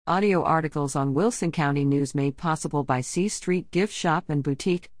Audio articles on Wilson County News made possible by C Street Gift Shop and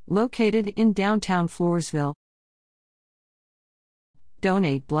Boutique, located in downtown Floresville.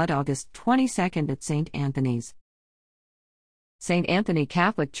 Donate blood August 22nd at St. Anthony's. St. Anthony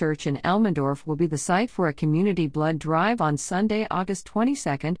Catholic Church in Elmendorf will be the site for a community blood drive on Sunday, August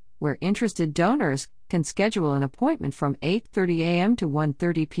 22nd, where interested donors can schedule an appointment from 8:30 a.m. to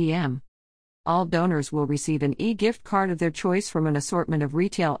 1:30 p.m. All donors will receive an e-gift card of their choice from an assortment of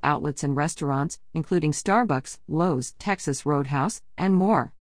retail outlets and restaurants, including Starbucks, Lowe's, Texas Roadhouse, and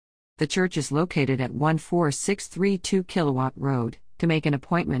more. The church is located at 14632 Kilowatt Road. To make an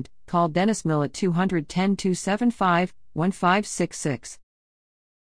appointment, call Dennis Mill at 210-275-1566.